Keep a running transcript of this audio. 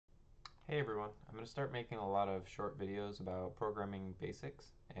Hey everyone, I'm going to start making a lot of short videos about programming basics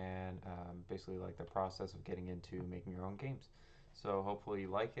and basically like the process of getting into making your own games. So hopefully you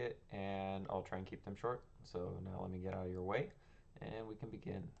like it and I'll try and keep them short. So now let me get out of your way and we can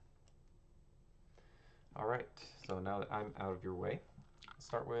begin. Alright, so now that I'm out of your way, let's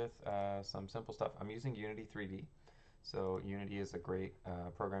start with some simple stuff. I'm using Unity3D. So Unity is a great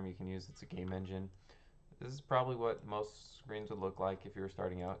program you can use. It's a game engine. This is probably what most screens would look like if you were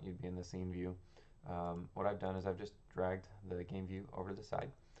starting out. You'd be in the scene view. What I've done is I've just dragged the game view over to the side.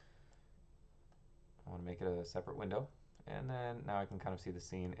 I want to make it a separate window. And then now I can kind of see the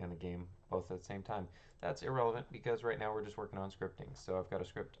scene and the game both at the same time. That's irrelevant because right now we're just working on scripting. So I've got a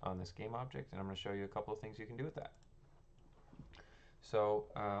script on this GameObject and I'm going to show you a couple of things you can do with that. So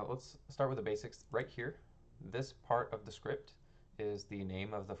let's start with the basics. Right here, this part of the script is the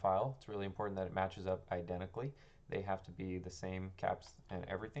name of the file. It's really important that it matches up identically. They have to be the same caps and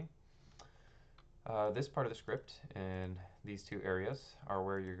everything. This part of the script and these two areas are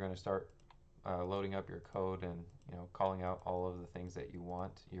where you're going to start loading up your code and calling out all of the things that you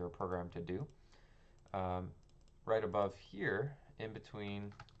want your program to do. Right above here, in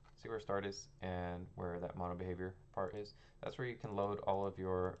between, see where start is and where that mono behavior part is, that's where you can load all of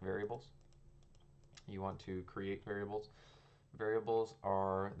your variables. You want to create variables. Variables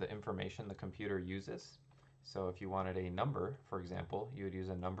are the information the computer uses. So if you wanted a number, for example, you would use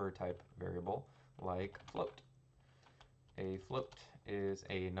a number type variable like float. A float is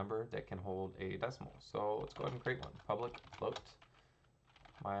a number that can hold a decimal. So let's go ahead and create one. Public float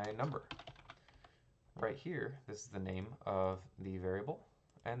my number. Right here, this is the name of the variable,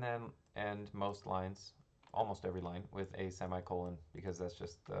 and then end most lines, almost every line, with a semicolon because that's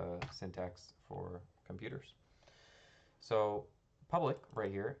just the syntax for computers. So public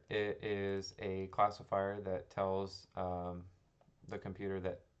right here, it is a classifier that tells the computer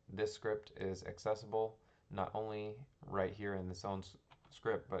that this script is accessible not only right here in this own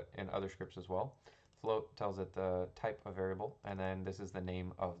script but in other scripts as well. Float tells it the type of variable, and then this is the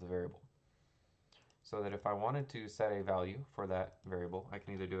name of the variable. So that if I wanted to set a value for that variable, I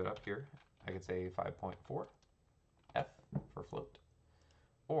can either do it up here. I could say 5.4 f for float,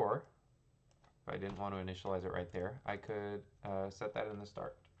 or if I didn't want to initialize it right there, I could set that in the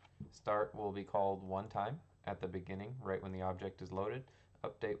start. Start will be called one time at the beginning, right when the object is loaded.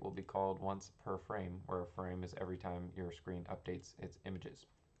 Update will be called once per frame, where a frame is every time your screen updates its images.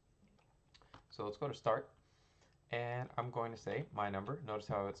 So let's go to start, and I'm going to say my number. Notice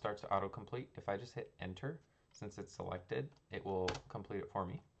how it starts to autocomplete. If I just hit enter, since it's selected, it will complete it for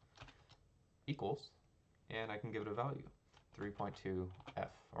me. Equals, and I can give it a value, 3.2f,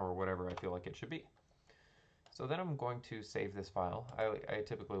 or whatever I feel like it should be. So then I'm going to save this file. I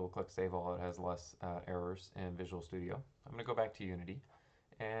typically will click save all. It has less errors in Visual Studio. I'm going to go back to Unity,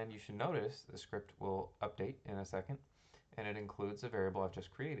 and you should notice the script will update in a second, and it includes a variable I've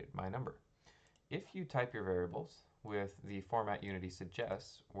just created, my number. If you type your variables with the format Unity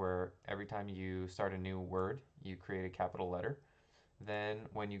suggests, where every time you start a new word, you create a capital letter, then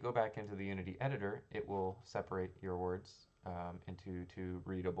when you go back into the Unity editor, it will separate your words into two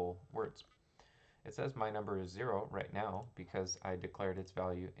readable words. It says my number is 0 right now because I declared its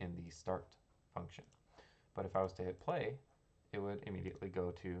value in the start function. But if I was to hit play, it would immediately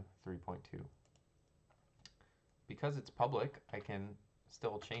go to 3.2. Because it's public, I can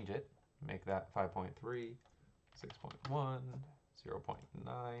still change it, make that 5.3, 6.1,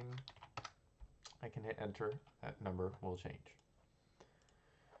 0.9. I can hit enter, that number will change.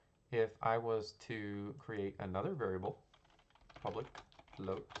 If I was to create another variable, public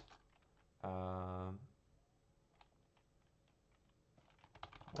float,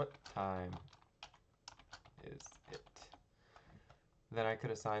 what time is it? Then I could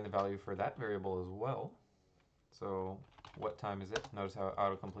assign the value for that variable as well. So what time is it? Notice how it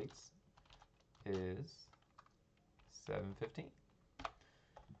autocompletes is 7:15.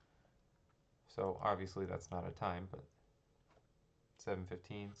 So obviously that's not a time, but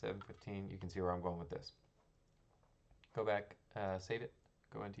 7:15, 7:15, you can see where I'm going with this. Go back, save it,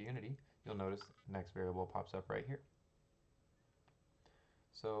 go into Unity. You'll notice the next variable pops up right here.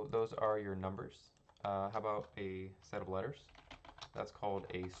 So those are your numbers. How about a set of letters? That's called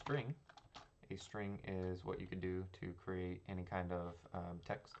a string. A string is what you could do to create any kind of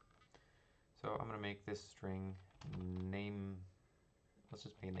text. So I'm going to make this string name. Let's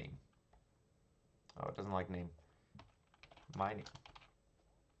just make a name. Oh, it doesn't like name. My name.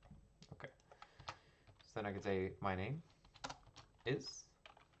 Okay. So then I could say my name is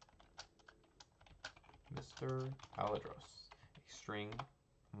Mr. Aladros. A string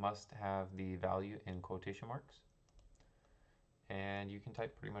must have the value in quotation marks. and you can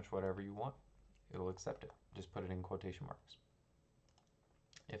type pretty much whatever you want. It'll accept it. Just put it in quotation marks.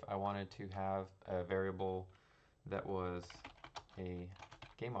 If I wanted to have a variable that was a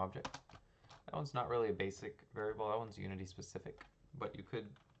game object, that one's not really a basic variable, that one's Unity specific, but you could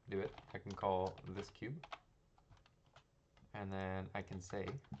do it. I can call this cube, and then I can say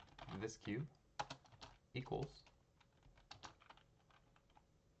this cube equals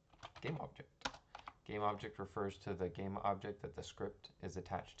GameObject. GameObject refers to the game object that the script is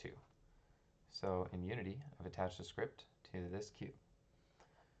attached to. So in Unity, I've attached a script to this cube.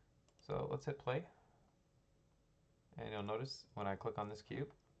 So let's hit play, and you'll notice when I click on this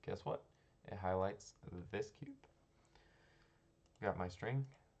cube, guess what? It highlights this cube. Got my string.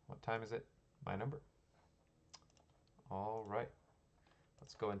 What time is it? My number. All right.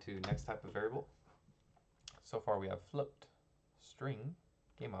 Let's go into next type of variable. So far we have float, string,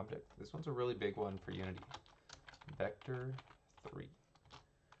 game object. This one's a really big one for Unity. Vector3.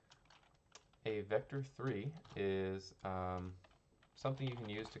 A vector3 is something you can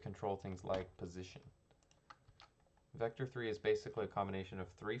use to control things like position. Vector3 is basically a combination of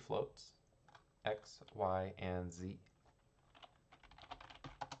 3 floats, x, y, and z.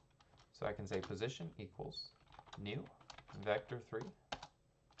 So I can say position equals new vector3.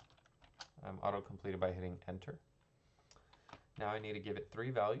 I'm auto-completed by hitting enter. Now I need to give it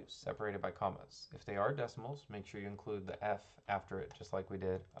 3 values separated by commas. If they are decimals, make sure you include the f after it, just like we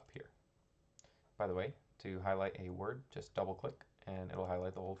did up here. By the way, to highlight a word, just double click and it'll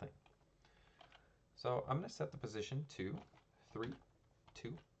highlight the whole thing. So I'm going to set the position to 3,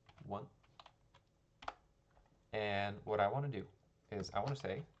 2, 1. And what I want to do is I want to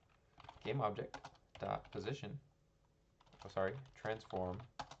say GameObject.position,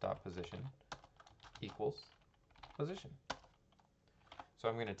 transform.position equals position. So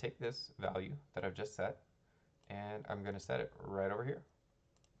I'm going to take this value that I've just set and I'm going to set it right over here.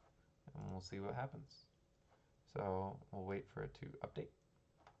 And we'll see what happens. So we'll wait for it to update.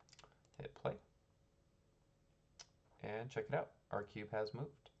 Hit play. And check it out. Our cube has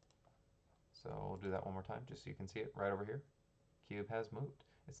moved. So we'll do that one more time just so you can see it right over here. Cube has moved.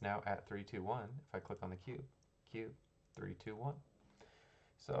 It's now at 3, 2, 1. If I click on the cube, 3, 2, 1.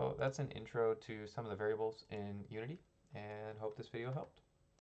 So that's an intro to some of the variables in Unity, and hope this video helped.